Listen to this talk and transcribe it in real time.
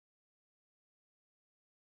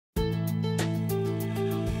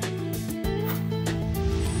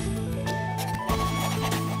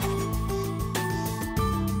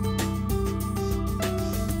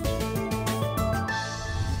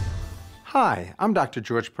Hi, I'm Dr.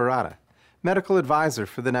 George Parada, Medical Advisor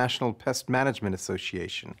for the National Pest Management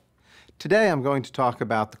Association. Today I'm going to talk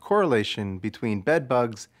about the correlation between bed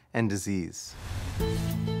bugs and disease.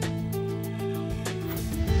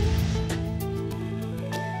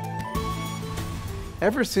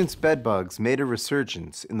 Ever since bed bugs made a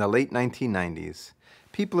resurgence in the late 1990s,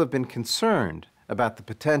 people have been concerned about the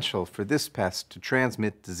potential for this pest to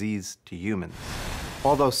transmit disease to humans.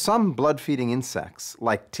 Although some blood-feeding insects,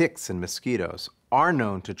 like ticks and mosquitoes, are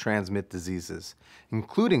known to transmit diseases,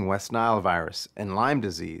 including West Nile virus and Lyme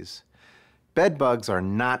disease, bed bugs are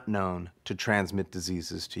not known to transmit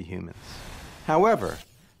diseases to humans. However,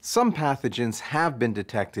 some pathogens have been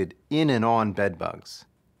detected in and on bed bugs.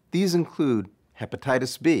 These include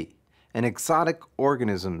hepatitis B and exotic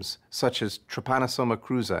organisms such as Trypanosoma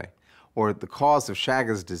cruzi, or the cause of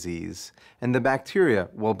Chagas disease, and the bacteria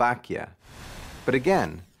Wolbachia. But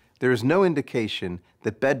again, there is no indication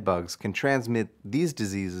that bed bugs can transmit these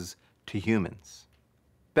diseases to humans.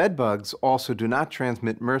 Bed bugs also do not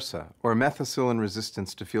transmit MRSA, or methicillin-resistant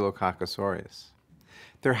Staphylococcus aureus.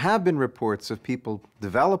 There have been reports of people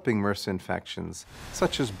developing MRSA infections,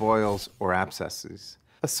 such as boils or abscesses,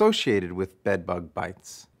 associated with bed bug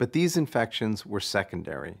bites, but these infections were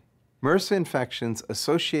secondary. MRSA infections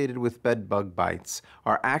associated with bed bug bites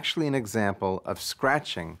are actually an example of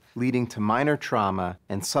scratching leading to minor trauma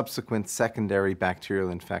and subsequent secondary bacterial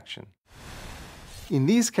infection. In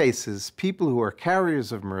these cases, people who are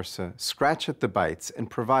carriers of MRSA scratch at the bites and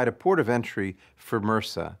provide a port of entry for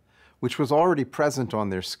MRSA, which was already present on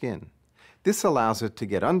their skin. This allows it to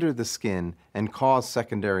get under the skin and cause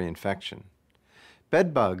secondary infection.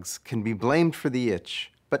 Bed bugs can be blamed for the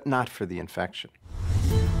itch, but not for the infection.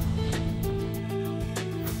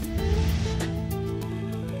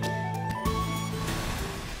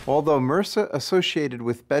 Although MRSA associated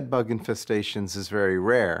with bed bug infestations is very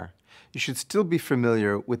rare, you should still be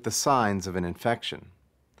familiar with the signs of an infection.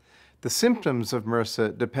 The symptoms of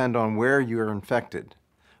MRSA depend on where you are infected.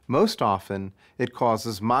 Most often, it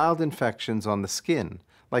causes mild infections on the skin,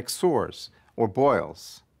 like sores or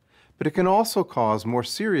boils. But it can also cause more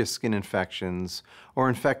serious skin infections or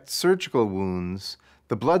infect surgical wounds,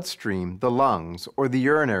 the bloodstream, the lungs, or the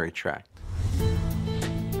urinary tract.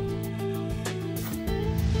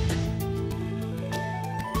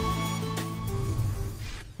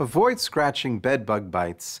 Avoid scratching bed bug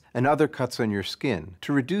bites and other cuts on your skin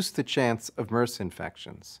to reduce the chance of MRSA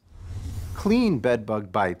infections. Clean bed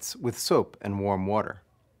bug bites with soap and warm water.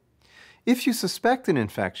 If you suspect an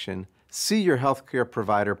infection, see your healthcare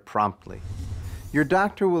provider promptly. Your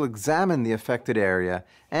doctor will examine the affected area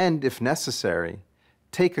and, if necessary,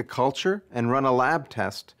 take a culture and run a lab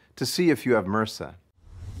test to see if you have MRSA.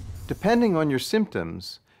 Depending on your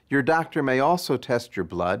symptoms, your doctor may also test your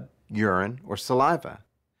blood, urine, or saliva.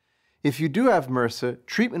 If you do have MRSA,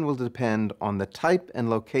 treatment will depend on the type and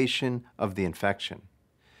location of the infection.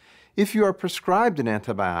 If you are prescribed an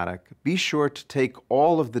antibiotic, be sure to take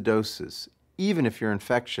all of the doses, even if your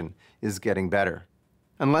infection is getting better,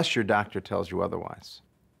 unless your doctor tells you otherwise.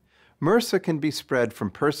 MRSA can be spread from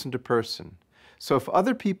person to person, so if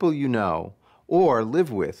other people you know or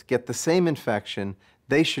live with get the same infection,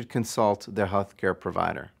 they should consult their healthcare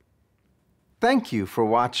provider. Thank you for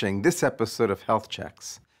watching this episode of Health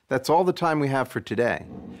Checks. That's all the time we have for today.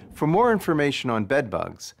 For more information on bed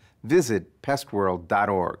bugs, visit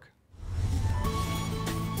PestWorld.org.